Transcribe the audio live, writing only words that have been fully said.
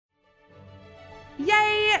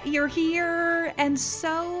Yay, you're here! And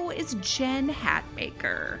so is Jen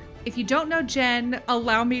Hatmaker. If you don't know Jen,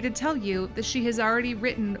 allow me to tell you that she has already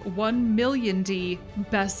written 1 million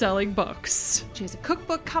best-selling books. She has a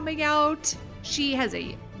cookbook coming out. She has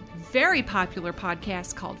a very popular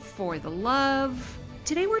podcast called For the Love.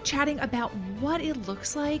 Today we're chatting about what it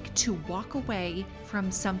looks like to walk away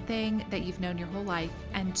from something that you've known your whole life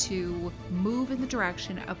and to move in the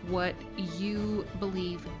direction of what you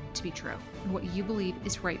believe to be true and what you believe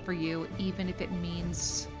is right for you, even if it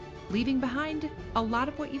means leaving behind a lot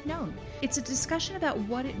of what you've known. It's a discussion about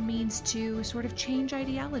what it means to sort of change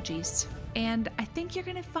ideologies. And I think you're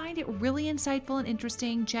going to find it really insightful and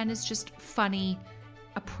interesting. Jen is just funny,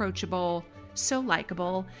 approachable, so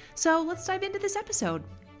likable. So let's dive into this episode.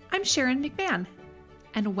 I'm Sharon McMahon,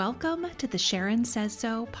 and welcome to the Sharon Says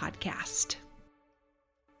So podcast.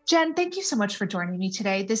 Jen, thank you so much for joining me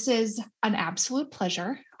today. This is an absolute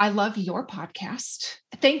pleasure. I love your podcast.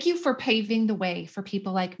 Thank you for paving the way for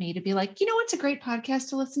people like me to be like, you know what's a great podcast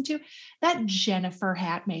to listen to? That Jennifer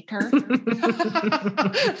Hatmaker.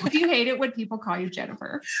 Do you hate it when people call you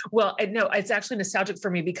Jennifer? Well, no, it's actually nostalgic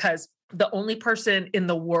for me because the only person in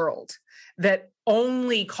the world that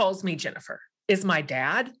only calls me Jennifer is my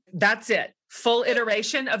dad. That's it. Full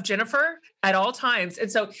iteration of Jennifer at all times.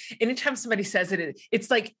 And so anytime somebody says it,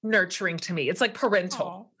 it's like nurturing to me. It's like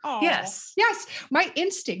parental. Aww. Yes. Yes. My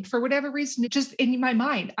instinct, for whatever reason, just in my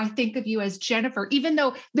mind, I think of you as Jennifer, even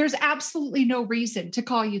though there's absolutely no reason to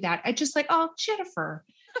call you that. I just like, oh, Jennifer.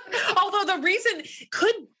 Although the reason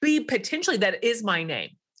could be potentially that is my name.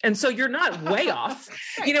 And so you're not way off.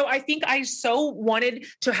 Right. You know, I think I so wanted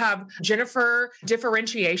to have Jennifer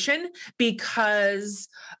differentiation because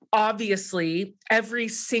obviously every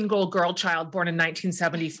single girl child born in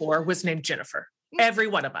 1974 was named Jennifer. Every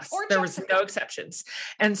one of us. There was no exceptions.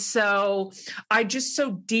 And so I just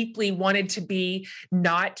so deeply wanted to be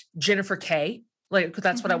not Jennifer K. Like,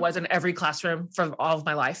 that's what I was in every classroom for all of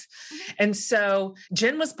my life. And so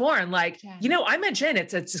Jen was born like, Jen. you know, I met Jen.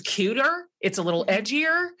 It's cuter. It's a little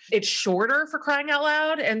edgier. It's shorter, for crying out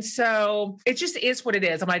loud. And so it just is what it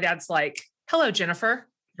is. And my dad's like, hello, Jennifer,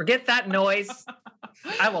 forget that noise.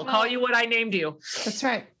 I will call you what I named you. That's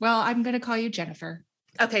right. Well, I'm going to call you Jennifer.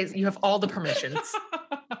 Okay. You have all the permissions.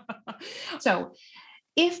 So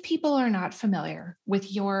if people are not familiar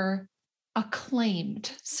with your acclaimed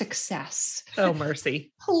success. Oh,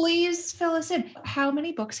 mercy. Please fill us in. How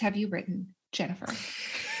many books have you written, Jennifer?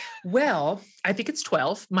 Well, I think it's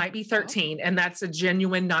 12, might be 13, and that's a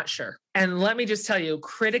genuine not sure. And let me just tell you,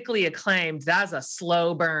 critically acclaimed, that's a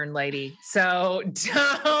slow burn, lady. So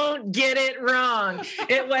don't get it wrong.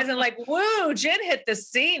 It wasn't like, woo, Jen hit the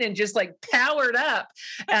scene and just like powered up.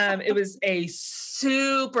 It was a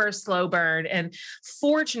super slow burn. And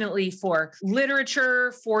fortunately for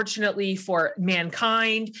literature, fortunately for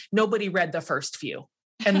mankind, nobody read the first few.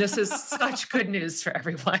 And this is such good news for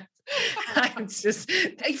everyone. It's just,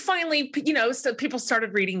 I finally, you know, so people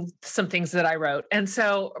started reading some things that I wrote. And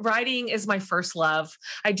so writing is my first love.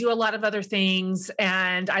 I do a lot of other things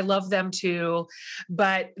and I love them too,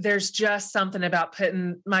 but there's just something about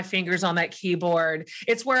putting my fingers on that keyboard.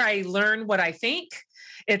 It's where I learn what I think.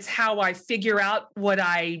 It's how I figure out what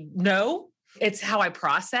I know. It's how I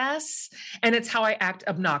process, and it's how I act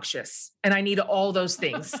obnoxious. And I need all those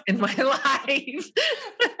things in my life.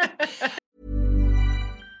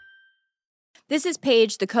 This is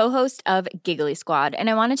Paige, the co-host of Giggly Squad, and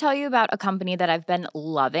I want to tell you about a company that I've been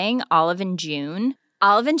loving, Olive & June.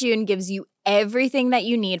 Olive & June gives you everything that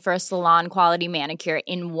you need for a salon-quality manicure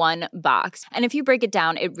in one box. And if you break it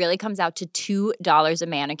down, it really comes out to $2 a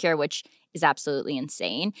manicure, which is absolutely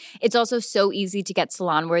insane. It's also so easy to get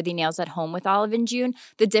salon-worthy nails at home with Olive & June.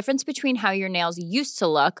 The difference between how your nails used to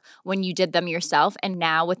look when you did them yourself and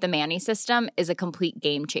now with the Mani system is a complete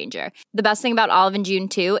game changer. The best thing about Olive & June,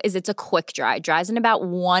 too, is it's a quick dry. Dries in about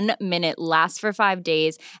 1 minute, lasts for 5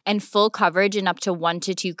 days, and full coverage in up to 1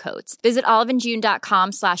 to 2 coats. Visit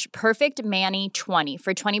oliveandjune.com/perfectmani20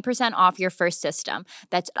 for 20% off your first system.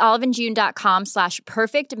 That's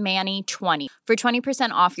oliveandjune.com/perfectmani20 for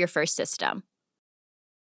 20% off your first system.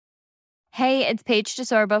 Hey, it's Paige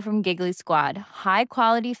DeSorbo from Giggly Squad. High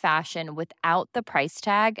quality fashion without the price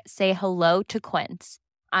tag. Say hello to Quince.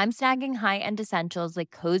 I'm snagging high-end essentials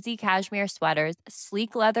like cozy cashmere sweaters,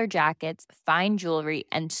 sleek leather jackets, fine jewelry,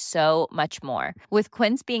 and so much more. With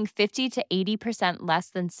Quince being 50 to 80%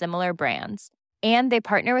 less than similar brands. And they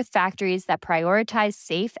partner with factories that prioritize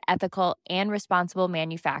safe, ethical, and responsible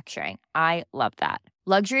manufacturing. I love that.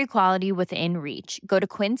 Luxury quality within reach. Go to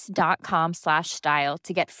quince.com/style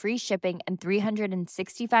to get free shipping and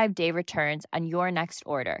 365-day returns on your next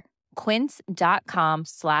order.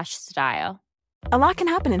 Quince.com/style. A lot can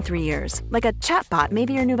happen in 3 years, like a chatbot may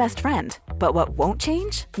be your new best friend. But what won't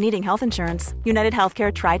change? Needing health insurance. United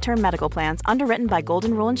Healthcare Tri-Term Medical Plans, underwritten by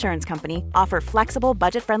Golden Rule Insurance Company, offer flexible,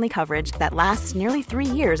 budget-friendly coverage that lasts nearly 3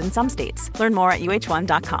 years in some states. Learn more at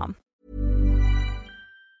uh1.com.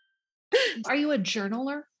 Are you a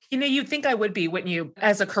journaler? You'd think I would be, wouldn't you?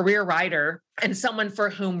 As a career writer and someone for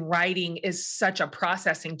whom writing is such a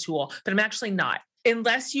processing tool, but I'm actually not.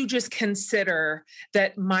 Unless you just consider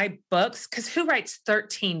that my books, because who writes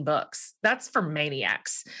 13 books? That's for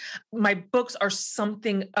maniacs. My books are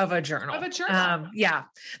something of a journal. Yeah,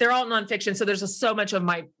 they're all nonfiction. So there's so much of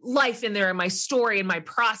my life in there and my story and my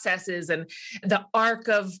processes and the arc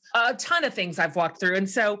of a ton of things I've walked through. And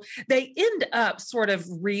so they end up sort of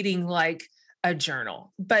reading like a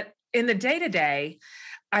journal. But in the day-to-day,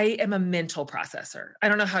 I am a mental processor. I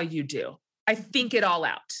don't know how you do. I think it all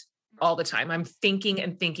out all the time. I'm thinking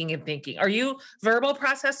and thinking and thinking. Are you verbal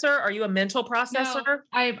processor? Are you a mental processor? No,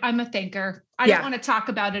 I'm a thinker. I don't want to talk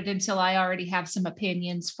about it until I already have some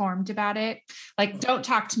opinions formed about it. Like, don't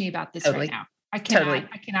talk to me about this right now. I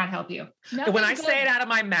cannot help you. When I say it out of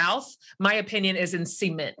my mouth, my opinion is in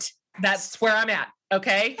cement. That's where I'm at.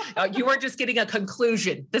 Okay. You are just getting a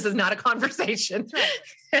conclusion. This is not a conversation.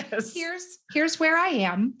 Right. Yes. Here's where I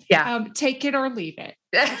am. Yeah. Take it or leave it.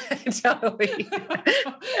 Totally.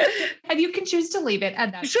 And you can choose to leave it.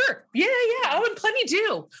 And sure. Yeah. Oh, and plenty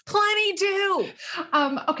do.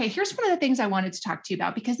 Okay. Here's one of the things I wanted to talk to you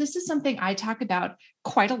about, because this is something I talk about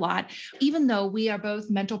quite a lot, even though we are both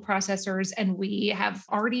mental processors and we have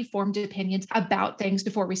already formed opinions about things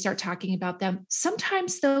before we start talking about them.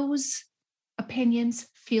 Sometimes those opinions,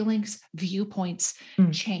 feelings, viewpoints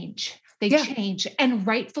change. They change, and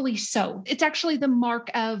rightfully so. It's actually the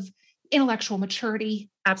mark of intellectual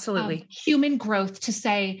maturity. Absolutely. Human growth to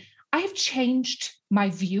say, I have changed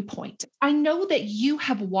my viewpoint. I know that you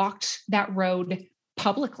have walked that road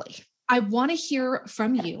publicly. I want to hear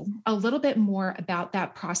from you a little bit more about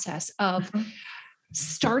that process of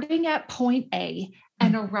starting at point A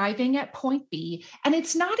and arriving at point B. And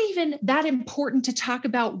it's not even that important to talk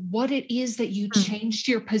about what it is that you changed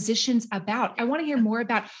your positions about. I want to hear more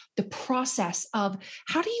about the process of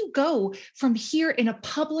how do you go from here in a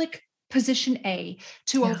public position A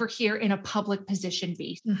to over here in a public position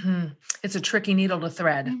B. It's a tricky needle to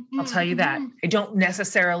thread. I'll tell you that. I don't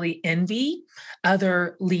necessarily envy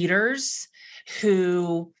other leaders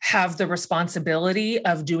who have the responsibility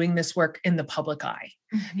of doing this work in the public eye.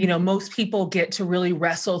 Most people get to really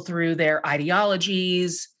wrestle through their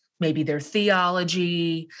ideologies, maybe their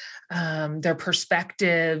theology, their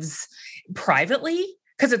perspectives privately,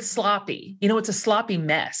 because it's sloppy. It's a sloppy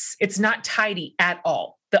mess. It's not tidy at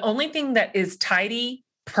all. The only thing that is tidy,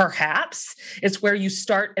 perhaps, is where you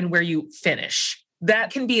start and where you finish.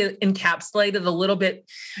 That can be encapsulated a little bit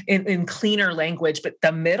in cleaner language, but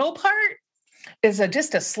the middle part is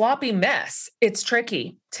just a sloppy mess. It's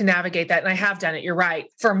tricky to navigate that. And I have done it. You're right.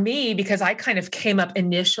 For me, because I kind of came up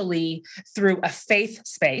initially through a faith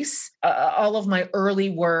space, all of my early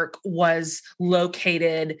work was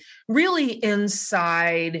located really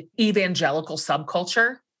inside evangelical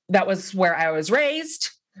subculture. That was where I was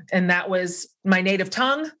raised. And that was my native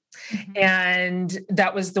tongue. And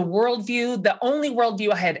that was the worldview, the only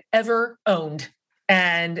worldview I had ever owned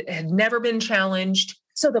and had never been challenged.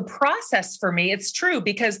 So the process for me, it's true,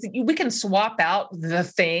 because we can swap out the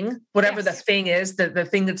thing, whatever the thing is, the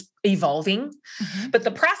thing that's evolving. But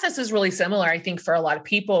the process is really similar, I think, for a lot of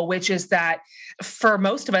people, which is that for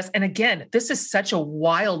most of us, and again, this is such a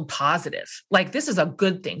wild positive. Like, this is a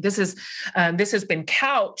good thing. This has been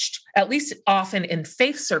couched, at least often in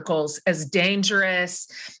faith circles, as dangerous,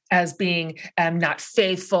 as being not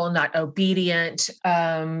faithful, not obedient,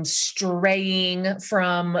 straying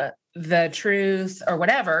from the truth or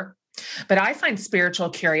whatever. But I find spiritual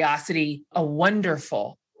curiosity a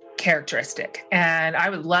wonderful characteristic. And I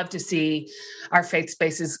would love to see our faith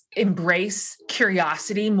spaces embrace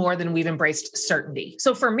curiosity more than we've embraced certainty.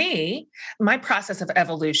 So for me, my process of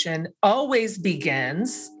evolution always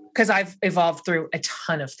begins, because I've evolved through a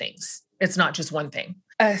ton of things. It's not just one thing.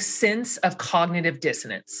 A sense of cognitive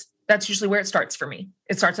dissonance. That's usually where it starts for me.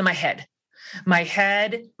 It starts in my head,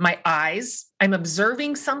 my eyes. I'm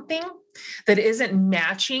observing something that isn't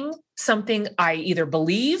matching something I either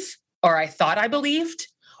believe or I thought I believed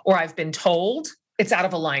or I've been told. It's out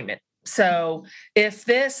of alignment. So if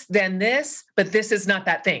this, then this, but this is not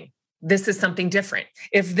that thing. This is something different.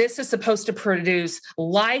 If this is supposed to produce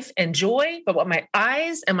life and joy, but what my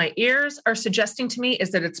eyes and my ears are suggesting to me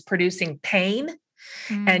is that it's producing pain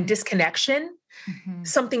and disconnection,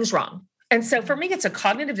 something's wrong. And so for me, it's a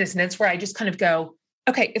cognitive dissonance where I just kind of go,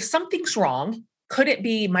 okay, if something's wrong, Could it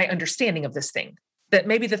be my understanding of this thing? That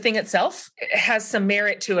maybe the thing itself has some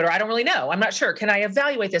merit to it, or I don't really know. I'm not sure. Can I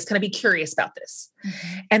evaluate this? Can I be curious about this?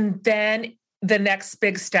 And then the next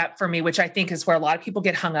big step for me, which I think is where a lot of people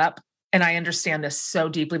get hung up, and I understand this so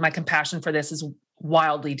deeply, my compassion for this is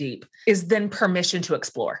wildly deep, is then permission to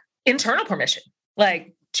explore. Internal permission.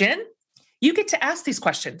 Like, Jen, you get to ask these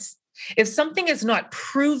questions. If something is not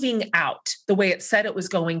proving out the way it said it was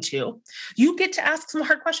going to, you get to ask some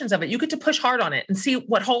hard questions of it. You get to push hard on it and see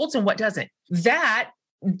what holds and what doesn't. That,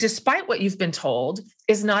 despite what you've been told,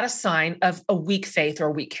 is not a sign of a weak faith or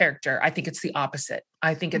a weak character. I think it's the opposite.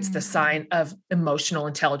 I think it's the sign of emotional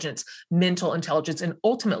intelligence, mental intelligence, and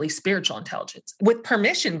ultimately spiritual intelligence. With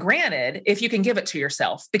permission granted, if you can give it to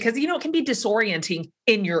yourself, because, it can be disorienting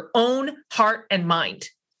in your own heart and mind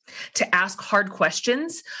to ask hard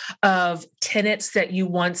questions of tenets that you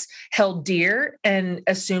once held dear and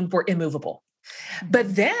assumed were immovable.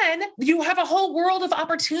 But then you have a whole world of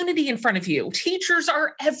opportunity in front of you. Teachers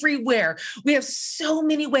are everywhere. We have so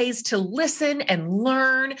many ways to listen and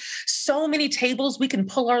learn, so many tables we can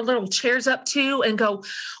pull our little chairs up to and go,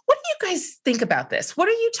 what do you guys think about this? What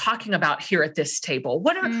are you talking about here at this table?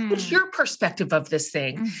 What's your perspective of this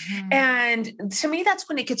thing? And to me, that's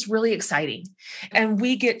when it gets really exciting. And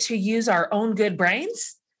we get to use our own good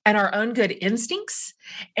brains and our own good instincts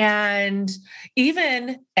and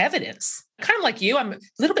even evidence. Kind of like you, I'm a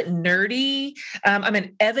little bit nerdy. I'm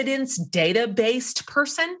an evidence data-based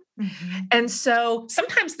person. And so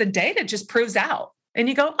sometimes the data just proves out and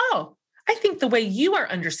you go, oh, I think the way you are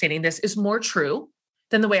understanding this is more true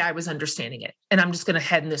than the way I was understanding it. And I'm just going to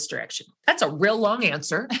head in this direction. That's a real long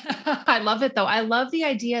answer. I love it though. I love the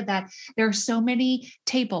idea that there are so many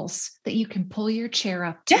tables that you can pull your chair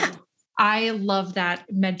up to. Yeah. I love that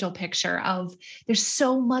mental picture of there's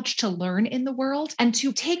so much to learn in the world, and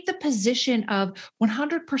to take the position of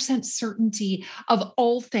 100% certainty of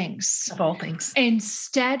all things. Of all things.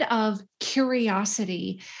 Instead of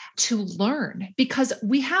curiosity to learn, because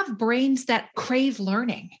we have brains that crave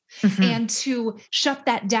learning. And to shut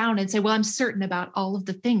that down and say, well, I'm certain about all of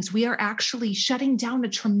the things, we are actually shutting down a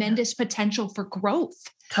tremendous potential for growth.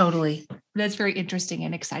 Totally. That's very interesting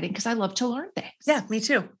and exciting because I love to learn things. Yeah, me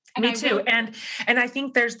too. Me too. And I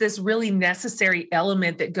think there's this really necessary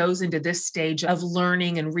element that goes into this stage of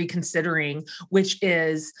learning and reconsidering, which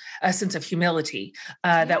is a sense of humility,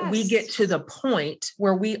 that we get to the point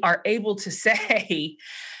where we are able to say,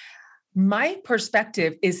 my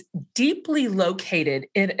perspective is deeply located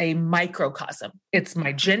in a microcosm. It's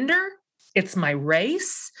my gender, it's my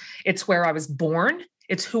race, it's where I was born,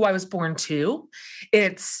 it's who I was born to,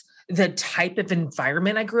 it's the type of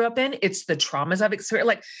environment I grew up in, it's the traumas I've experienced.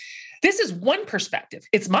 Like, this is one perspective.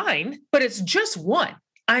 It's mine, but it's just one.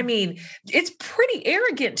 I mean, it's pretty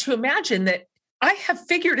arrogant to imagine that I have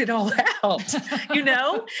figured it all out,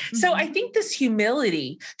 So I think this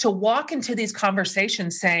humility to walk into these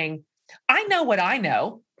conversations saying, I know what I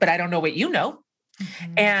know, but I don't know what you know.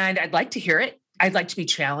 And I'd like to hear it. I'd like to be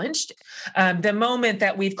challenged. The moment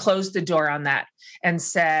that we've closed the door on that and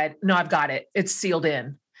said, no, I've got it. It's sealed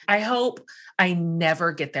in. I hope I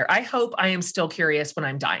never get there. I hope I am still curious when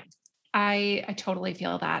I'm dying. I totally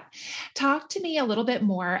feel that. Talk to me a little bit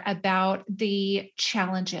more about the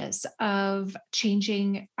challenges of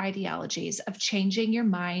changing ideologies, of changing your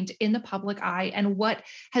mind in the public eye, and what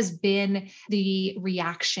has been the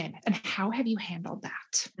reaction and how have you handled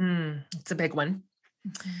that? It's a big one.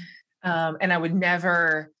 And I would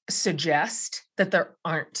never suggest that there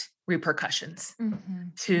aren't repercussions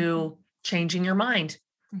to changing your mind,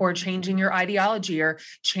 or changing your ideology, or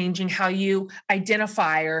changing how you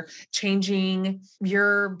identify, or changing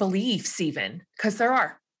your beliefs even, because there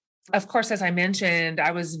are. Of course, as I mentioned,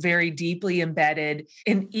 I was very deeply embedded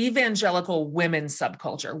in evangelical women's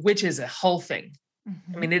subculture, which is a whole thing.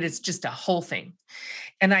 I mean, it is just a whole thing.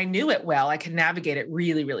 And I knew it well. I could navigate it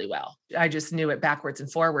really, really well. I just knew it backwards and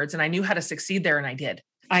forwards, and I knew how to succeed there, and I did.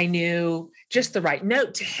 I knew just the right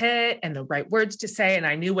note to hit and the right words to say. And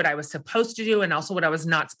I knew what I was supposed to do and also what I was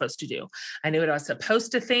not supposed to do. I knew what I was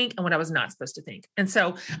supposed to think and what I was not supposed to think. And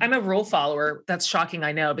so I'm a rule follower. That's shocking,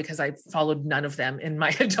 I know, because I followed none of them in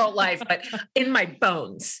my adult life, but in my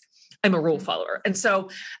bones, I'm a rule follower. And so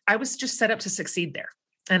I was just set up to succeed there.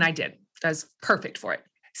 And I did. I was perfect for it.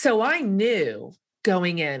 So I knew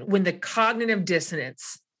going in when the cognitive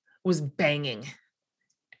dissonance was banging,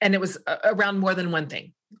 and it was around more than one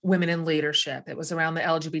thing. Women in leadership. It was around the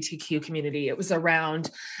LGBTQ community. It was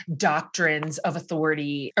around doctrines of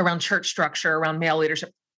authority, around church structure, around male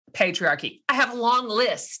leadership, patriarchy. I have a long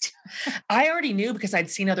list. I already knew, because I'd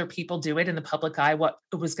seen other people do it in the public eye, what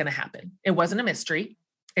was going to happen. It wasn't a mystery.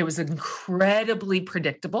 It was incredibly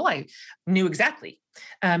predictable. I knew exactly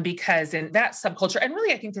because in that subculture, and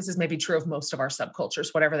really, I think this is maybe true of most of our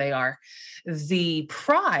subcultures, whatever they are, the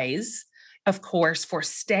prize, of course, for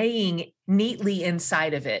staying neatly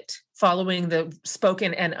inside of it, following the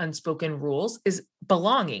spoken and unspoken rules, is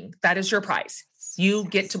belonging. That is your prize. You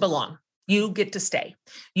get to belong. You get to stay.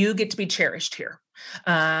 You get to be cherished here.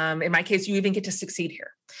 In my case, you even get to succeed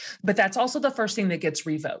here. But that's also the first thing that gets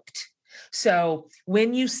revoked. So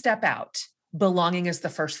when you step out, belonging is the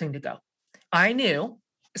first thing to go. I knew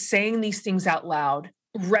saying these things out loud,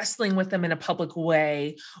 wrestling with them in a public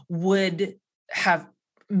way, would have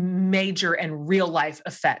major and real life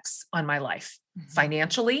effects on my life,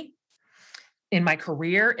 financially, in my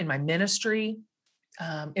career, in my ministry,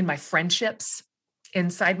 in my friendships,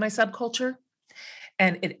 inside my subculture.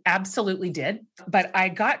 And it absolutely did. But I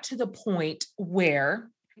got to the point where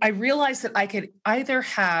I realized that I could either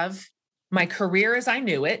have my career as I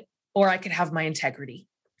knew it, or I could have my integrity.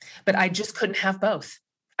 But I just couldn't have both.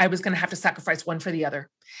 I was going to have to sacrifice one for the other.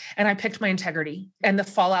 And I picked my integrity. And the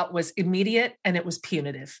fallout was immediate, and it was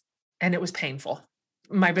punitive, and it was painful.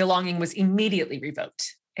 My belonging was immediately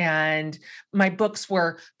revoked. And my books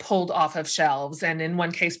were pulled off of shelves, and in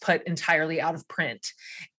one case, put entirely out of print.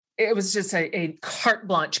 It was just a carte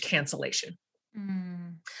blanche cancellation.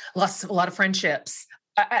 Lost a lot of friendships.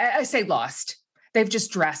 I say lost. They've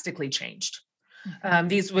just drastically changed.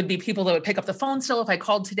 These would be people that would pick up the phone still if I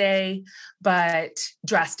called today, but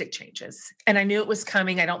drastic changes. And I knew it was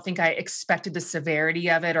coming. I don't think I expected the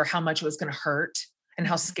severity of it or how much it was going to hurt and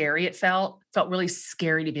how scary it felt. It felt really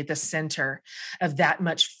scary to be at the center of that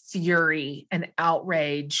much fury and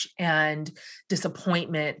outrage and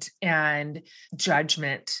disappointment and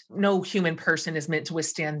judgment. No human person is meant to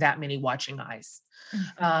withstand that many watching eyes.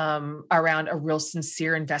 Around a real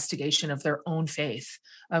sincere investigation of their own faith,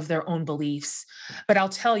 of their own beliefs. But I'll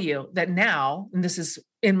tell you that now, and this is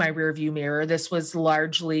in my rearview mirror, this was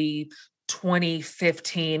largely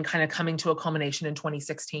 2015, kind of coming to a culmination in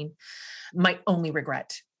 2016. My only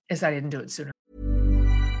regret is I didn't do it sooner.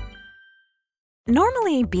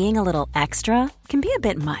 Normally, being a little extra can be a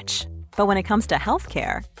bit much. But when it comes to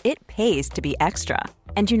healthcare, it pays to be extra.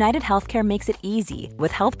 And United Healthcare makes it easy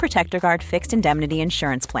with Health Protector Guard fixed indemnity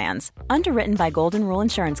insurance plans. Underwritten by Golden Rule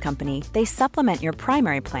Insurance Company, they supplement your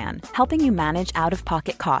primary plan, helping you manage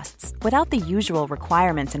out-of-pocket costs without the usual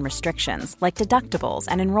requirements and restrictions like deductibles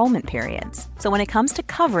and enrollment periods. So when it comes to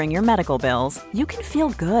covering your medical bills, you can feel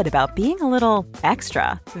good about being a little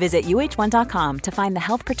extra. Visit uh1.com to find the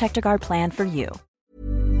Health Protector Guard plan for you.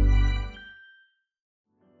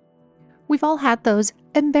 We've all had those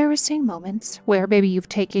embarrassing moments where maybe you've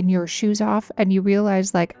taken your shoes off and you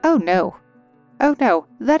realize like, oh no,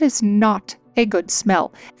 that is not a good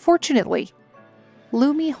smell. Fortunately,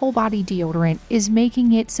 Lume Whole Body Deodorant is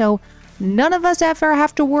making it so none of us ever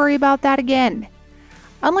have to worry about that again.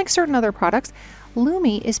 Unlike certain other products,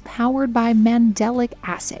 Lume is powered by mandelic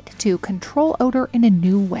acid to control odor in a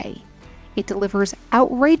new way. It delivers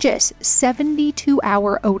outrageous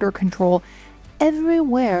 72-hour odor control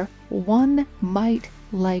everywhere one might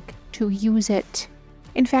like to use it.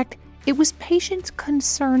 In fact, it was patients'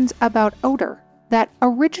 concerns about odor that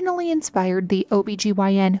originally inspired the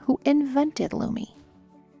OBGYN who invented Lume.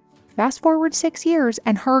 Fast forward 6 years,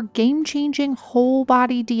 and her game-changing whole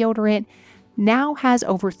body deodorant now has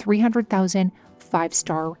over 300,000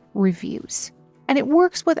 5-star reviews. And it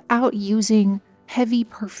works without using heavy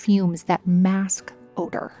perfumes that mask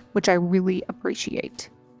odor, which I really appreciate.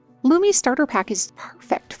 Lume's starter pack is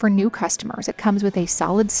perfect for new customers. It comes with a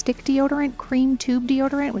solid stick deodorant, cream tube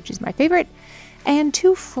deodorant, which is my favorite, and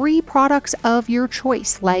 2 free products of your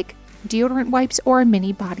choice, like deodorant wipes or a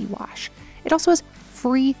mini body wash. It also has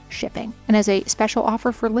free shipping. And as a special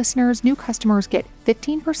offer for listeners, new customers get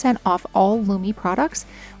 15% off all Lume products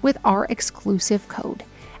with our exclusive code.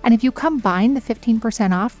 And if you combine the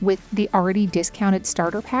 15% off with the already discounted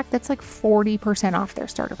starter pack, that's like 40% off their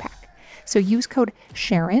starter pack. So use code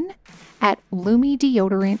Sharon at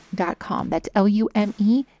LumeDeodorant.com. That's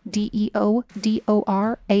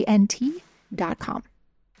LumeDeodorant.com.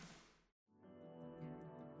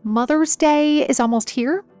 Mother's Day is almost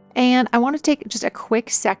here, and I want to take just a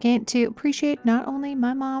quick second to appreciate not only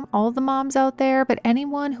my mom, all the moms out there, but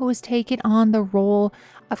anyone who has taken on the role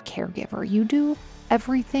of caregiver. You do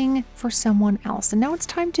everything for someone else. And now it's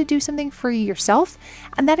time to do something for yourself.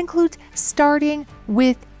 And that includes starting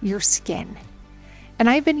with your skin. And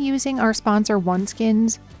I've been using our sponsor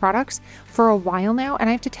OneSkin's products for a while now. And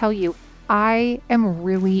I have to tell you, I am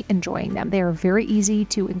really enjoying them. They are very easy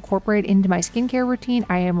to incorporate into my skincare routine.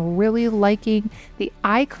 I am really liking the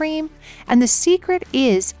eye cream. And the secret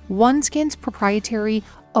is OneSkin's proprietary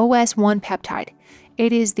OS1 peptide.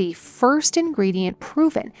 It is the first ingredient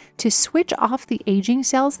proven to switch off the aging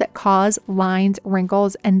cells that cause lines,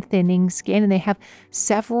 wrinkles, and thinning skin, and they have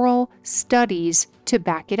several studies to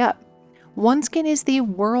back it up. OneSkin is the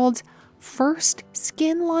world's first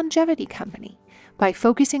skin longevity company. By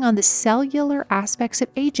focusing on the cellular aspects of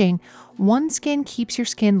aging, OneSkin keeps your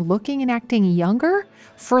skin looking and acting younger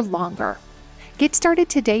for longer. Get started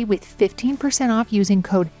today with 15% off using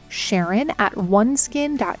code Sharon at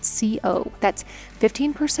oneskin.co. That's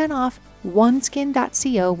 15% off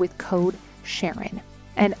oneskin.co with code Sharon.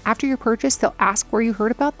 And after your purchase, they'll ask where you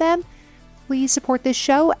heard about them. Please support this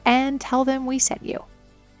show and tell them we sent you.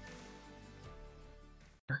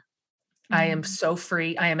 I am so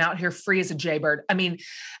free. I am out here free as a jaybird. I mean,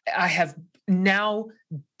 I have now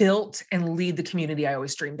built and lead the community I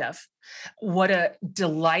always dreamed of. What a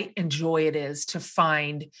delight and joy it is to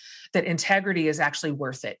find that integrity is actually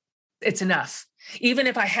worth it. It's enough. Even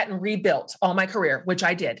if I hadn't rebuilt all my career, which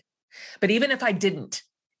I did, but even if I didn't,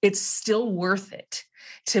 it's still worth it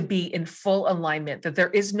to be in full alignment, that there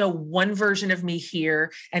is no one version of me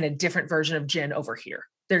here and a different version of Jen over here.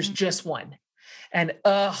 There's just one. And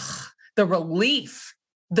the relief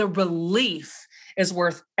is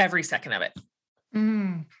worth every second of it.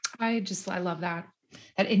 I love that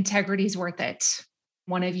integrity is worth it.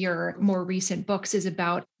 One of your more recent books is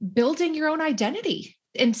about building your own identity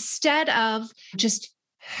instead of just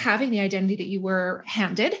having the identity that you were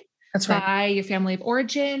handed. That's right. By your family of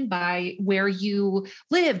origin, by where you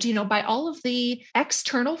lived, by all of the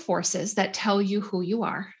external forces that tell you who you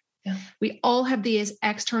are. Yeah. We all have these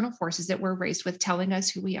external forces that we're raised with telling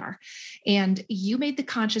us who we are. And you made the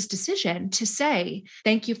conscious decision to say,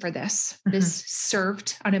 thank you for this. Mm-hmm. This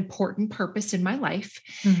served an important purpose in my life.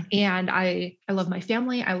 Mm-hmm. And I love my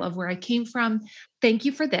family. I love where I came from. Thank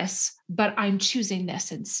you for this, but I'm choosing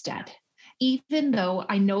this instead. Even though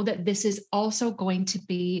I know that this is also going to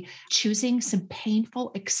be choosing some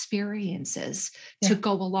painful experiences to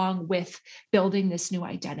go along with building this new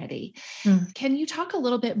identity. Can you talk a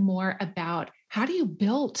little bit more about how do you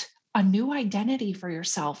build a new identity for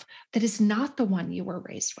yourself that is not the one you were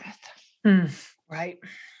raised with? Right.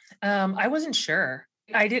 I wasn't sure.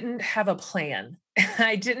 I didn't have a plan.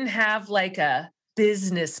 I didn't have like a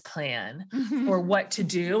business plan for what to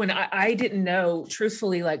do. And I didn't know,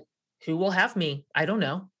 truthfully, like, who will have me? I don't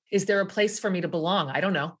know. Is there a place for me to belong? I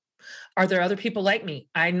don't know. Are there other people like me?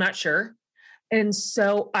 I'm not sure. And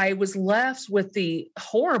so I was left with the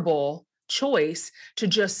horrible choice to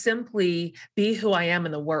just simply be who I am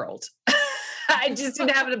in the world. I just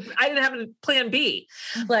didn't have a plan B.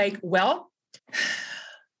 Like, well,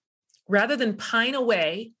 rather than pine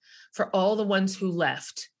away for all the ones who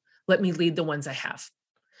left, let me lead the ones I have.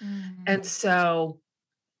 And so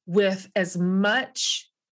with as much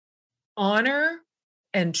honor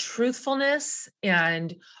and truthfulness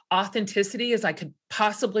and authenticity as I could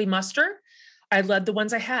possibly muster, I led the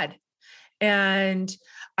ones I had. And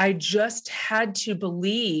I just had to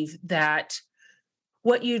believe that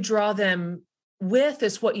what you draw them with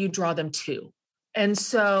is what you draw them to. And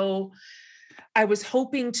so I was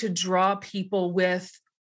hoping to draw people with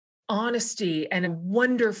honesty and a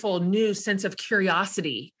wonderful new sense of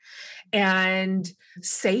curiosity and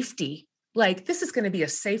safety. Like, this is going to be a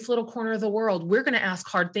safe little corner of the world. We're going to ask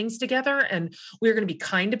hard things together, and we're going to be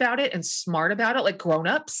kind about it and smart about it, like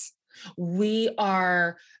grown-ups. We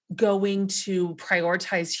are going to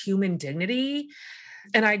prioritize human dignity.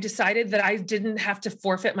 And I decided that I didn't have to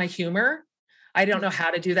forfeit my humor. I don't know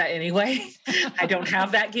how to do that anyway. I don't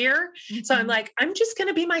have that gear. So I'm like, I'm just going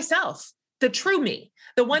to be myself, the true me,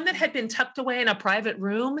 the one that had been tucked away in a private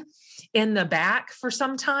room in the back for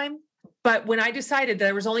some time. But when I decided that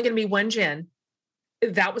there was only going to be one Jen,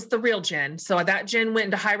 that was the real Jen. So that Jen went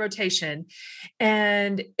into high rotation.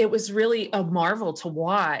 And it was really a marvel to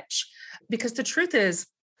watch, because the truth is,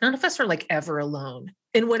 none of us are like ever alone.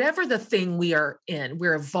 In whatever the thing we are in,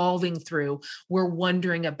 we're evolving through, we're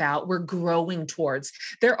wondering about, we're growing towards.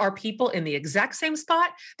 There are people in the exact same spot.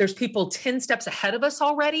 There's people 10 steps ahead of us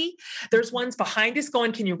already. There's ones behind us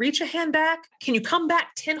going, can you reach a hand back? Can you come back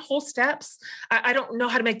 10 whole steps? I don't know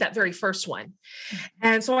how to make that very first one.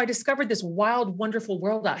 And so I discovered this wild, wonderful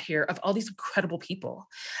world out here of all these incredible people.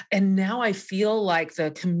 And now I feel like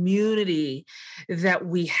the community that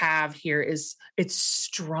we have here it's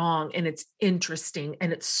strong and it's interesting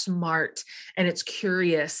and it's smart and it's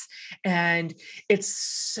curious and it's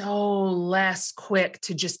so less quick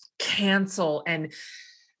to just cancel and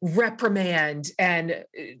reprimand and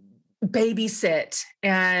babysit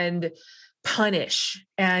and punish.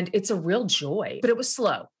 And it's a real joy, but it was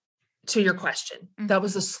slow. to your question. That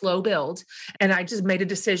was a slow build. And I just made a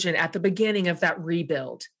decision at the beginning of that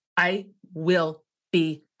rebuild. I will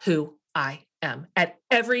be who I am at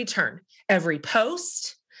every turn, every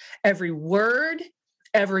post, every word,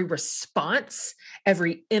 every response,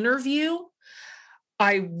 every interview.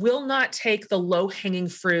 I will not take the low-hanging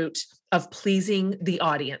fruit of pleasing the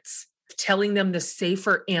audience, telling them the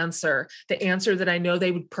safer answer, the answer that I know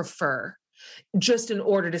they would prefer, just in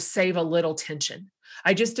order to save a little tension.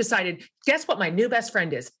 I just decided, guess what my new best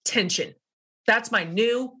friend is? Tension. That's my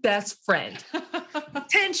new best friend.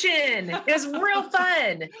 Tension is real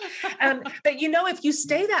fun. But if you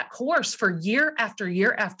stay that course for year after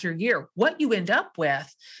year after year, what you end up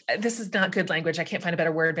with, this is not good language, I can't find a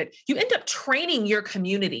better word, but you end up training your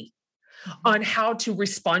community on how to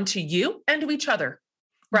respond to you and to each other,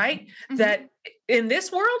 right? That in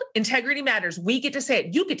this world, integrity matters. We get to say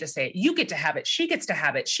it. You get to say it. You get to have it. She gets to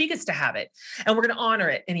have it. She gets to have it. And we're going to honor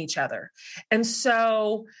it in each other. And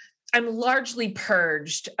so I'm largely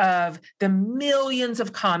purged of the millions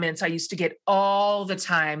of comments I used to get all the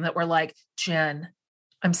time that were like, Jen,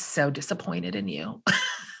 I'm so disappointed in you.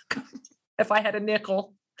 If I had a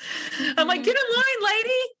nickel. I'm like, get in line, lady.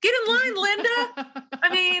 Get in line, Linda. I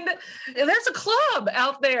mean, there's a club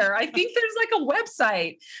out there. I think there's like a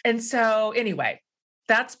website. And so anyway,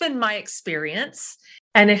 that's been my experience.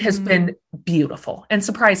 And it has been beautiful and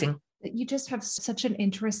surprising. You just have such an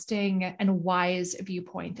interesting and wise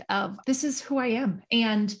viewpoint of this is who I am.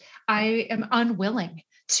 And I am unwilling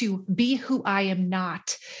to be who I am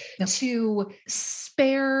not, to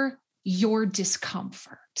spare your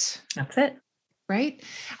discomfort. That's it. Right?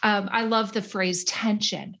 I love the phrase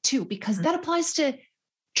tension too, because that applies to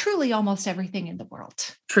truly almost everything in the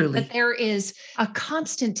world. Truly. That there is a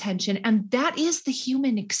constant tension, and that is the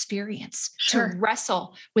human experience, to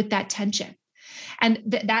wrestle with that tension. And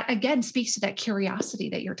that again speaks to that curiosity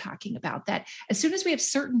that you're talking about, that as soon as we have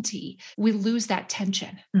certainty, we lose that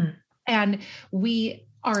tension and we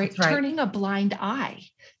are turning a blind eye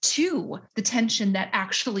to the tension that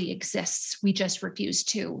actually exists. We just refuse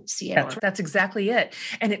to see it. That's exactly it.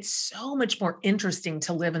 And it's so much more interesting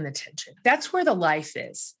to live in the tension. That's where the life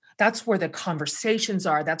is. That's where the conversations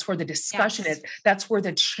are. That's where the discussion is. That's where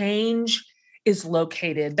the change is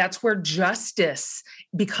located. That's where justice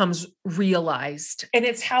becomes realized. And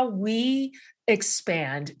it's how we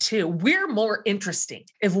expand too. We're more interesting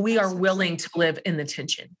if we are willing to live in the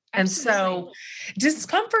tension. And so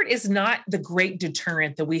discomfort is not the great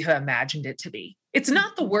deterrent that we have imagined it to be. It's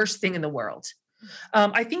not the worst thing in the world.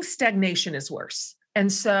 I think stagnation is worse.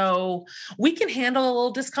 And so we can handle a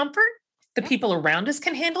little discomfort. The people around us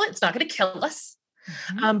can handle it. It's not going to kill us,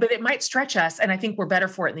 but it might stretch us. And I think we're better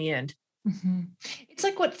for it in the end. It's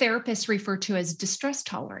like what therapists refer to as distress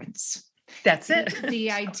tolerance. That's it.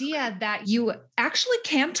 The idea that you actually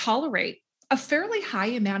can tolerate a fairly high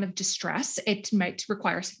amount of distress. It might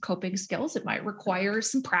require some coping skills. It might require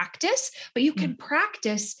some practice, but you can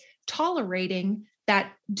practice tolerating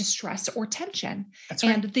that distress or tension. That's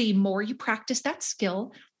right. And the more you practice that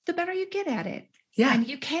skill, the better you get at it. Yeah. And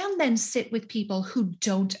you can then sit with people who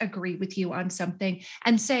don't agree with you on something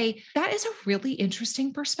and say, that is a really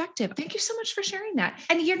interesting perspective. Thank you so much for sharing that.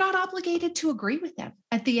 And you're not obligated to agree with them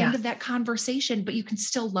at the end of that conversation, but you can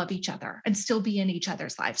still love each other and still be in each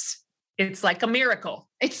other's lives. It's like a miracle.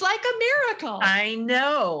 It's like a miracle. I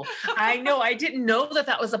know. I didn't know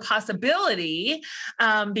that was a possibility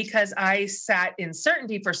because I sat in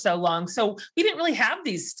certainty for so long. So we didn't really have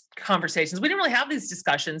these conversations. We didn't really have these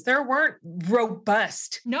discussions. There weren't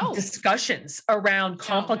robust discussions around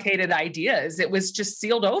complicated ideas. It was just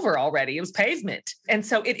sealed over already. It was pavement. And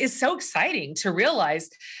so it is so exciting to realize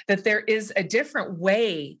that there is a different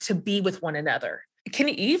way to be with one another. It can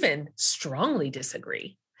even strongly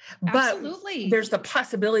disagree. Absolutely. But there's the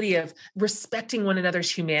possibility of respecting one another's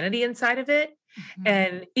humanity inside of it.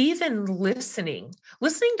 And even listening.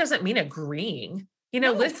 Listening doesn't mean agreeing.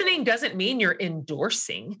 Listening doesn't mean you're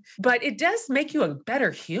endorsing, but it does make you a better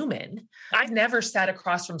human. I've never sat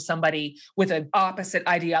across from somebody with an opposite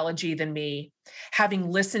ideology than me, having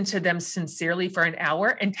listened to them sincerely for an hour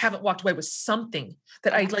and haven't walked away with something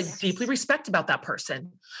that I deeply respect about that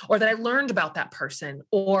person, or that I learned about that person,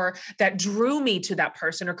 or that drew me to that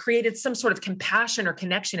person, or created some sort of compassion or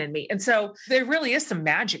connection in me. And so there really is some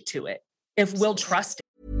magic to it if we'll trust it.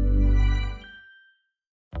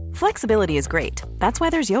 Flexibility is great. That's why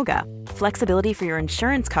there's yoga. Flexibility for your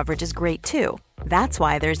insurance coverage is great too. That's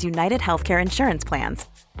why there's United Healthcare Insurance Plans.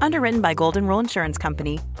 Underwritten by Golden Rule Insurance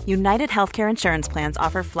Company, United Healthcare Insurance Plans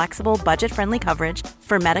offer flexible, budget-friendly coverage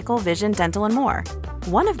for medical, vision, dental, and more.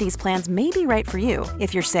 One of these plans may be right for you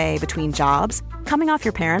if you're, say, between jobs, coming off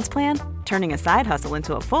your parents' plan, turning a side hustle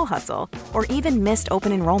into a full hustle, or even missed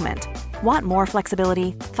open enrollment. Want more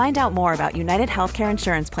flexibility? Find out more about United Healthcare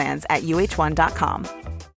Insurance Plans at uh1.com.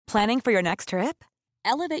 Planning for your next trip?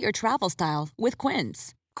 Elevate your travel style with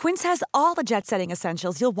Quince. Quince has all the jet-setting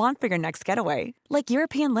essentials you'll want for your next getaway, like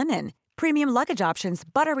European linen, premium luggage options,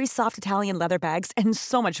 buttery soft Italian leather bags, and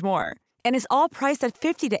so much more. And is all priced at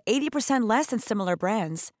 50 to 80% less than similar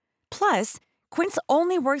brands. Plus, Quince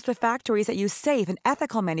only works with factories that use safe and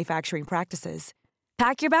ethical manufacturing practices.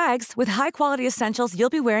 Pack your bags with high-quality essentials you'll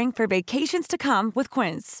be wearing for vacations to come with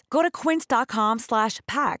Quince. Go to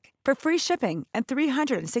quince.com/pack for free shipping and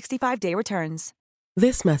 365-day returns.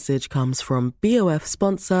 This message comes from BOF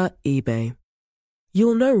sponsor eBay.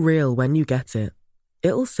 You'll know real when you get it.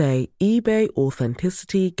 It'll say eBay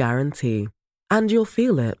Authenticity Guarantee. And you'll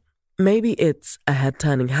feel it. Maybe it's a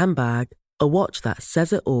head-turning handbag, a watch that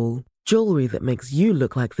says it all, jewelry that makes you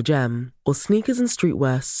look like the gem, or sneakers and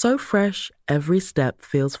streetwear so fresh every step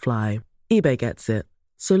feels fly. eBay gets it.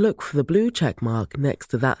 So look for the blue check mark next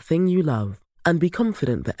to that thing you love and be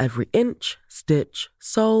confident that every inch, stitch,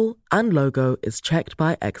 sole, and logo is checked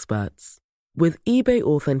by experts. With eBay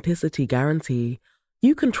Authenticity Guarantee,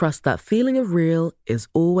 you can trust that feeling of real is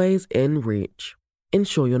always in reach.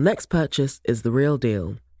 Ensure your next purchase is the real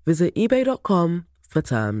deal. Visit ebay.com for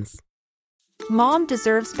terms. Mom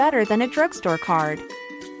deserves better than a drugstore card.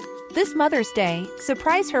 This Mother's Day,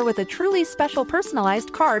 surprise her with a truly special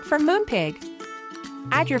personalized card from Moonpig.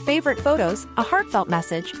 Add your favorite photos, a heartfelt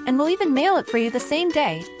message, and we'll even mail it for you the same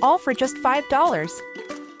day, all for just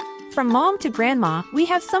 $5. From mom to grandma, we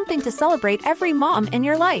have something to celebrate every mom in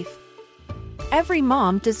your life. Every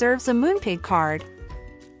mom deserves a Moonpig card.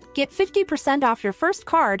 Get 50% off your first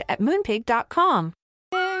card at moonpig.com.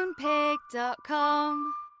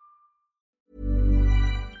 Moonpig.com.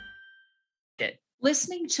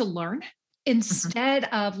 Listening to learn instead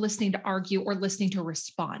of listening to argue or listening to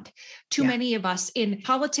respond. Too many of us in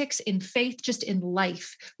politics, in faith, just in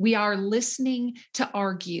life, we are listening to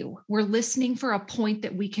argue. We're listening for a point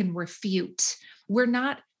that we can refute. We're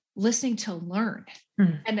not listening to learn.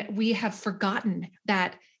 And we have forgotten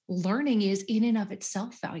that learning is in and of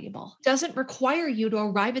itself valuable. It doesn't require you to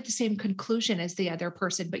arrive at the same conclusion as the other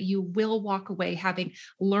person, but you will walk away having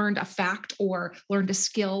learned a fact or learned a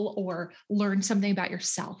skill or learned something about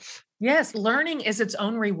yourself. Yes, learning is its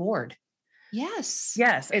own reward. Yes.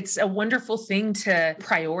 Yes, it's a wonderful thing to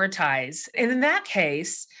prioritize. And in that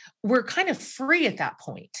case, we're kind of free at that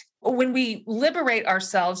point. When we liberate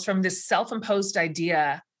ourselves from this self-imposed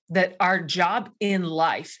idea that our job in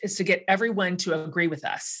life is to get everyone to agree with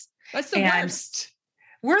us. That's the worst.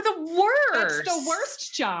 We're the worst. That's the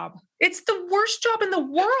worst job. It's the worst job in the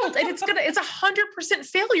world. And it's 100%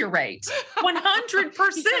 failure rate.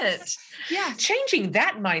 100%. Yes. Yeah. Changing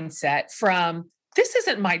that mindset from this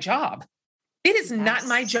isn't my job. It is not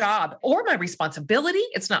my job or my responsibility.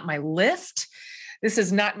 It's not my lift. This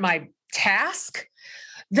is not my task.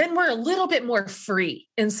 Then we're a little bit more free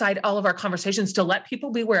inside all of our conversations to let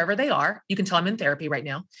people be wherever they are. You can tell I'm in therapy right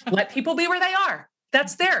now. Let people be where they are.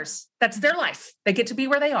 That's theirs. That's their life. They get to be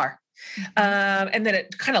where they are. And then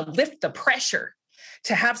it kind of lifts the pressure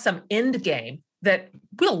to have some end game that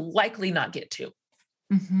we'll likely not get to.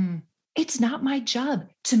 Mm-hmm. It's not my job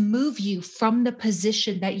to move you from the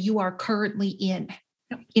position that you are currently in.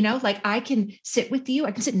 You know, like I can sit with you.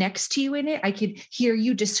 I can sit next to you in it. I can hear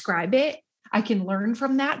you describe it. I can learn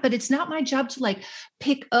from that, but it's not my job to like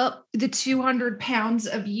pick up the 200 pounds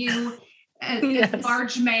of you as a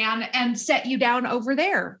large man and set you down over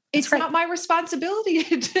there. It's not my responsibility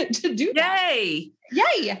to do that.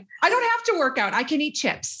 Yay. I don't have to work out. I can eat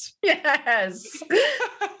chips. Yes.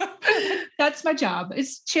 That's my job,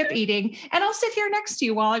 is chip eating. And I'll sit here next to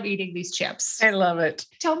you while I'm eating these chips. I love it.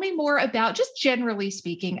 Tell me more about, just generally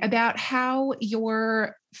speaking, about how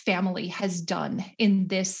your family has done in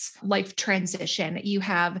this life transition. You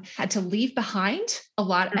have had to leave behind a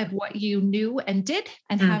lot of what you knew and did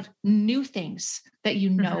and have new things that you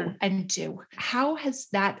know and do. How has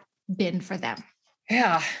that been for them?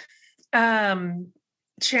 Yeah.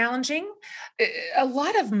 Challenging. A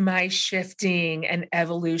lot of my shifting and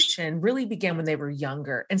evolution really began when they were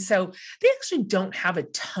younger. And so they actually don't have a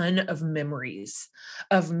ton of memories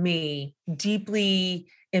of me deeply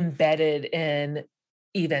embedded in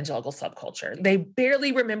evangelical subculture. They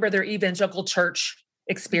barely remember their evangelical church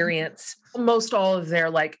experience. Most all of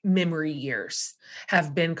their like memory years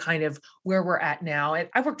have been kind of where we're at now. And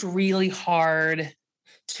I worked really hard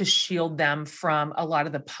to shield them from a lot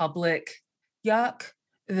of the public yuck,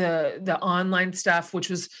 the online stuff, which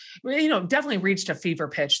was, definitely reached a fever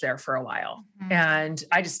pitch there for a while. And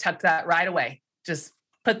I just tucked that right away. Just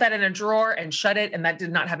put that in a drawer and shut it. And that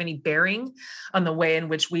did not have any bearing on the way in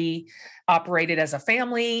which we operated as a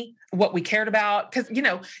family, what we cared about. Because,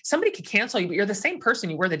 somebody could cancel you, but you're the same person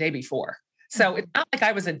you were the day before. So it's not like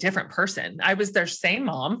I was a different person. I was their same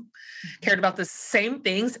mom, cared about the same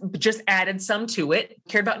things, but just added some to it,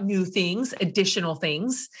 cared about new things, additional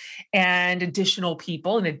things, and additional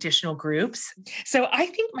people and additional groups. So I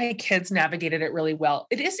think my kids navigated it really well.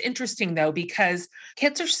 It is interesting though, because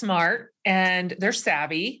kids are smart and they're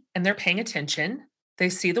savvy and they're paying attention. They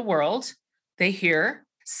see the world, they hear.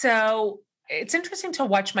 So it's interesting to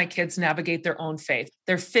watch my kids navigate their own faith.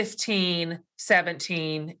 They're 15,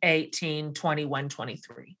 17, 18, 21,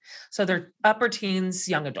 23. So they're upper teens,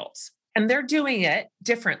 young adults, and they're doing it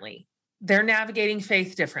differently. They're navigating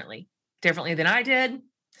faith differently than I did,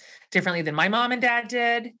 differently than my mom and dad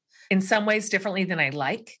did, in some ways differently than I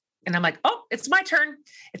like. And I'm like, oh, it's my turn.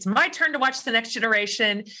 It's my turn to watch the next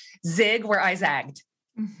generation zig where I zagged.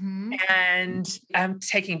 Mm-hmm. And I'm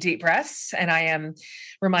taking deep breaths and I am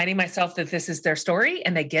reminding myself that this is their story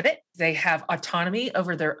and they get it. They have autonomy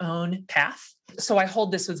over their own path. So I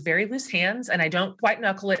hold this with very loose hands and I don't white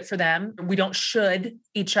knuckle it for them. We don't should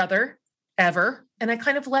each other ever. And I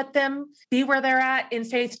kind of let them be where they're at in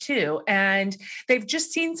faith too. And they've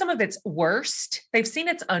just seen some of its worst. They've seen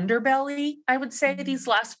its underbelly, I would say, these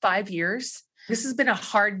last 5 years. This has been a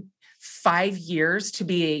hard 5 years to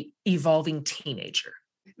be an evolving teenager.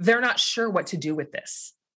 They're not sure what to do with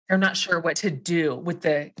this. They're not sure what to do with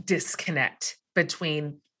the disconnect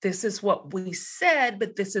between this is what we said,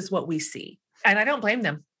 but this is what we see. And I don't blame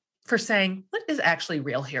them for saying, what is actually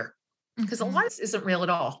real here? Because a lot of this isn't real at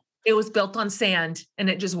all. It was built on sand and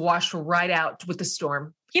it just washed right out with the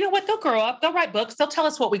storm. You know what? They'll grow up. They'll write books. They'll tell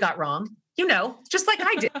us what we got wrong. Just like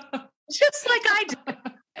I did. Just like I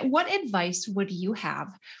did. What advice would you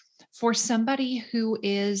have for somebody who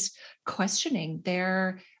is questioning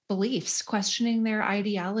their beliefs, questioning their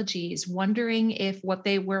ideologies, wondering if what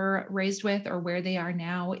they were raised with or where they are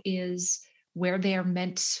now is where they are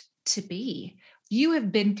meant to be? You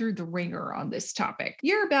have been through the ringer on this topic.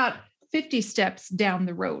 You're about 50 steps down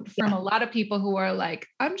the road from a lot of people who are like,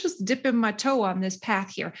 I'm just dipping my toe on this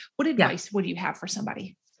path here. What advice would you have for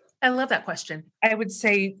somebody? I love that question. I would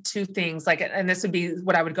say two things, and this would be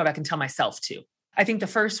what I would go back and tell myself too. I think the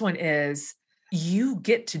first one is you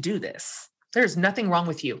get to do this. There's nothing wrong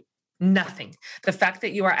with you. Nothing. The fact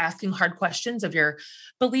that you are asking hard questions of your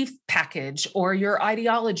belief package or your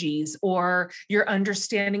ideologies or your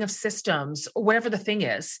understanding of systems, or whatever the thing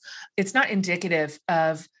is, it's not indicative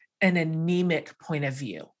of an anemic point of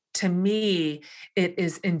view. To me, it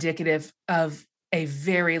is indicative of a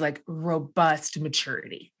very robust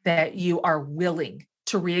maturity that you are willing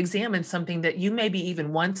to re-examine something that you maybe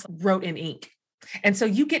even once wrote in ink. And so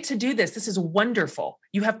you get to do this. This is wonderful.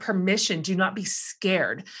 You have permission. Do not be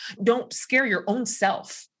scared. Don't scare your own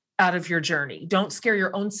self out of your journey. Don't scare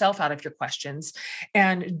your own self out of your questions.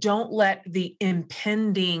 And don't let the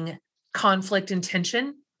impending conflict and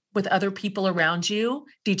tension with other people around you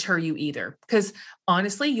deter you either. Because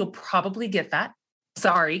honestly, you'll probably get that.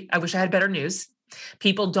 Sorry, I wish I had better news.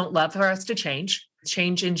 People don't love for us to change.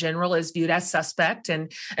 Change in general is viewed as suspect.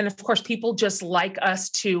 And of course, people just like us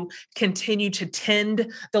to continue to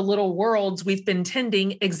tend the little worlds we've been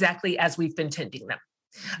tending exactly as we've been tending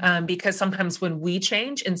them. Because sometimes when we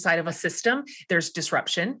change inside of a system, there's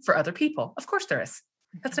disruption for other people. Of course there is.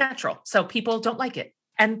 That's natural. So people don't like it.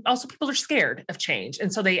 And also people are scared of change.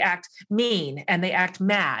 And so they act mean and they act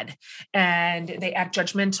mad and they act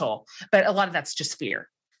judgmental. But a lot of that's just fear.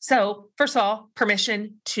 So first of all,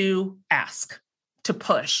 permission to ask, to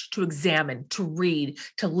push, to examine, to read,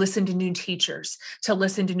 to listen to new teachers, to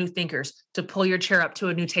listen to new thinkers, to pull your chair up to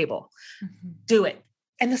a new table. Mm-hmm. Do it.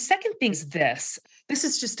 And the second thing is this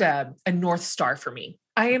is just a North Star for me.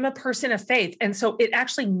 I am a person of faith. And so it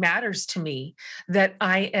actually matters to me that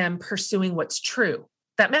I am pursuing what's true.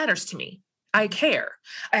 That matters to me. I care.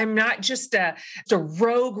 I'm not just a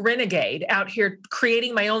rogue renegade out here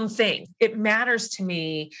creating my own thing. It matters to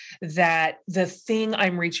me that the thing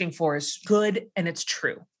I'm reaching for is good and it's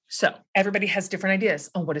true. So everybody has different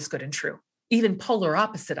ideas on what is good and true, even polar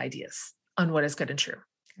opposite ideas on what is good and true.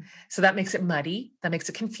 So that makes it muddy. That makes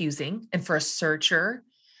it confusing. And for a searcher,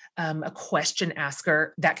 a question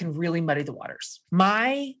asker, that can really muddy the waters.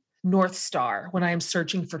 My North Star when I am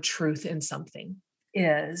searching for truth in something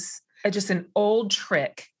is just an old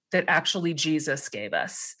trick that actually Jesus gave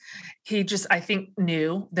us. He just, I think,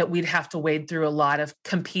 knew that we'd have to wade through a lot of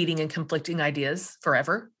competing and conflicting ideas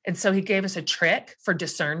forever. And so he gave us a trick for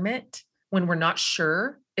discernment when we're not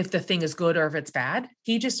sure if the thing is good or if it's bad.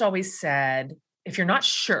 He just always said, if you're not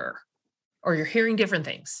sure or you're hearing different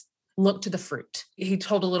things, look to the fruit. He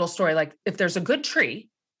told a little story, like if there's a good tree,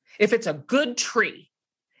 if it's a good tree,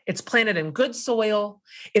 it's planted in good soil,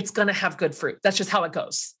 it's going to have good fruit. That's just how it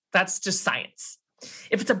goes. That's just science.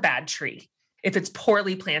 If it's a bad tree, if it's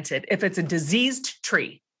poorly planted, if it's a diseased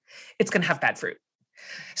tree, it's going to have bad fruit.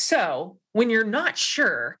 So when you're not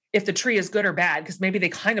sure if the tree is good or bad, because maybe they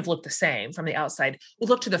kind of look the same from the outside, we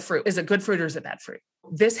look to the fruit. Is it good fruit or is it bad fruit?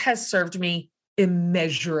 This has served me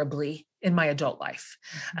immeasurably in my adult life,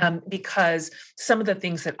 because some of the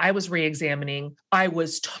things that I was re-examining, I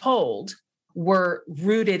was told were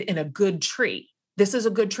rooted in a good tree. This is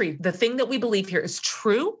a good tree. The thing that we believe here is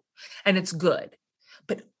true and it's good,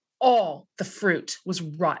 but all the fruit was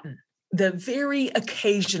rotten. The very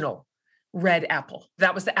occasional red apple,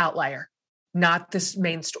 that was the outlier, not this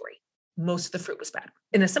main story. Most of the fruit was bad.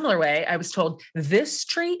 In a similar way, I was told this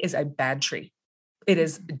tree is a bad tree. It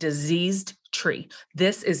is a diseased tree.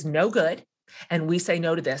 This is no good. And we say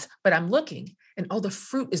no to this, but I'm looking and all the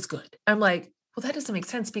fruit is good. I'm like, well, that doesn't make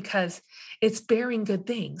sense because it's bearing good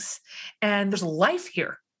things and there's life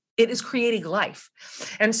here. It is creating life.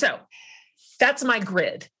 And so that's my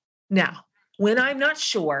grid. Now, when I'm not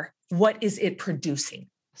sure, what is it producing?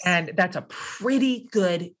 And that's a pretty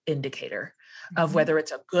good indicator of whether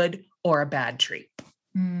it's a good or a bad tree.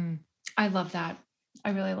 I love that.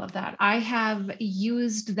 I really love that. I have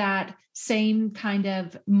used that same kind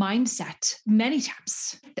of mindset many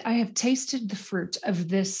times. I have tasted the fruit of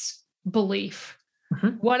this belief,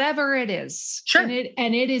 whatever it is. Sure. And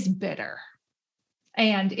it is bitter.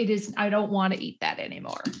 And it is, I don't want to eat that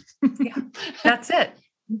anymore. Yeah, that's it.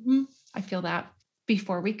 I feel that.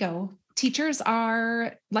 Before we go, teachers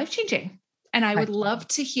are life-changing. And I would love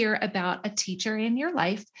to hear about a teacher in your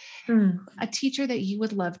life, a teacher that you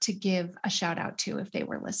would love to give a shout out to if they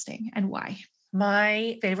were listening, and why.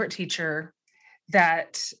 My favorite teacher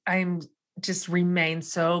that I'm just remain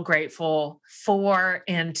so grateful for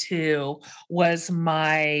and to was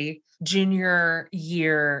my junior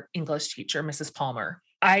year English teacher, Mrs. Palmer.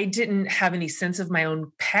 I didn't have any sense of my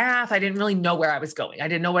own path. I didn't really know where I was going. I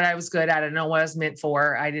didn't know what I was good at. I didn't know what I was meant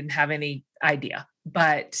for. I didn't have any idea.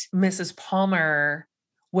 But Mrs. Palmer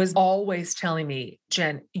was always telling me,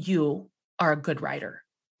 Jen, you are a good writer.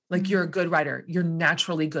 Like you're a good writer. You're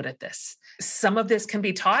naturally good at this. Some of this can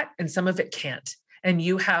be taught and some of it can't. And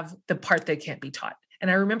you have the part that can't be taught.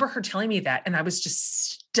 And I remember her telling me that, and I was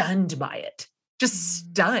just stunned by it. Just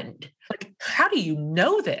stunned. Like, how do you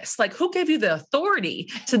know this? Like, who gave you the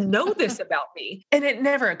authority to know this about me? And it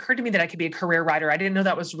never occurred to me that I could be a career writer. I didn't know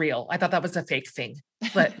that was real. I thought that was a fake thing,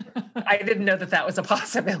 but I didn't know that that was a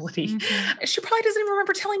possibility. She probably doesn't even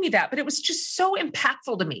remember telling me that, but it was just so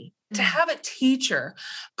impactful to me to have a teacher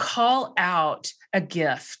call out a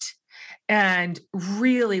gift and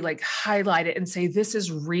really like highlight it and say, this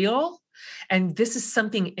is real and this is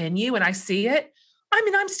something in you. And I see it. I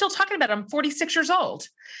mean, I'm still talking about it. I'm 46 years old.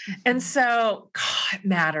 And so, God, it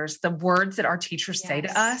matters. The words that our teachers say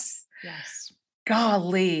to us,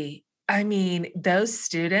 golly, I mean, those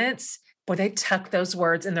students, boy, they tuck those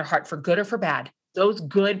words in their heart for good or for bad. Those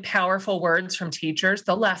good, powerful words from teachers,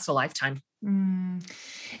 they'll last a lifetime.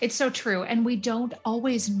 It's so true. And we don't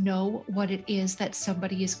always know what it is that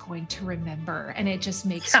somebody is going to remember. And it just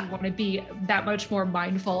makes you want to be that much more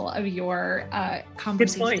mindful of your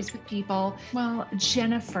conversations with people. Well,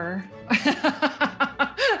 Jennifer,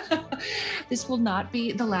 this will not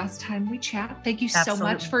be the last time we chat. Thank you so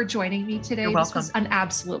much for joining me today. You're welcome. This was an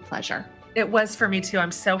absolute pleasure. It was for me too. I'm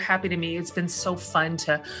so happy to meet you. It's been so fun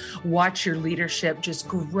to watch your leadership just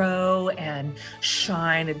grow and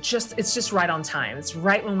shine. It's just right on time. It's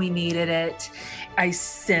right when we needed it. I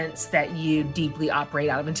sense that you deeply operate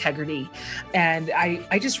out of integrity, and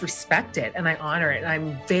I just respect it and I honor it. And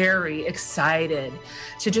I'm very excited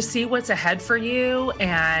to just see what's ahead for you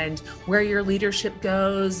and where your leadership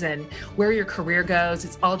goes and where your career goes.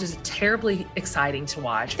 It's all just terribly exciting to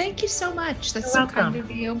watch. Thank you so much. That's so kind of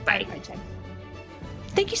you. Bye. Bye, Jen.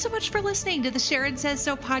 Thank you so much for listening to the Sharon Says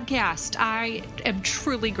So podcast. I am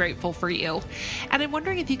truly grateful for you. And I'm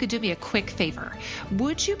wondering if you could do me a quick favor.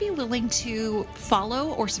 Would you be willing to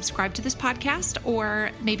follow or subscribe to this podcast,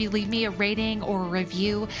 or maybe leave me a rating or a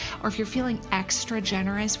review? Or if you're feeling extra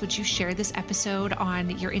generous, would you share this episode on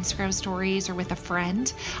your Instagram stories or with a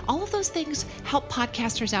friend? All of those things help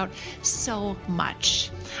podcasters out so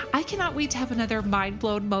much. I cannot wait to have another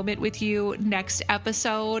mind-blown moment with you next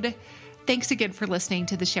episode. Thanks again for listening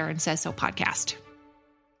to the Sharon Says So podcast.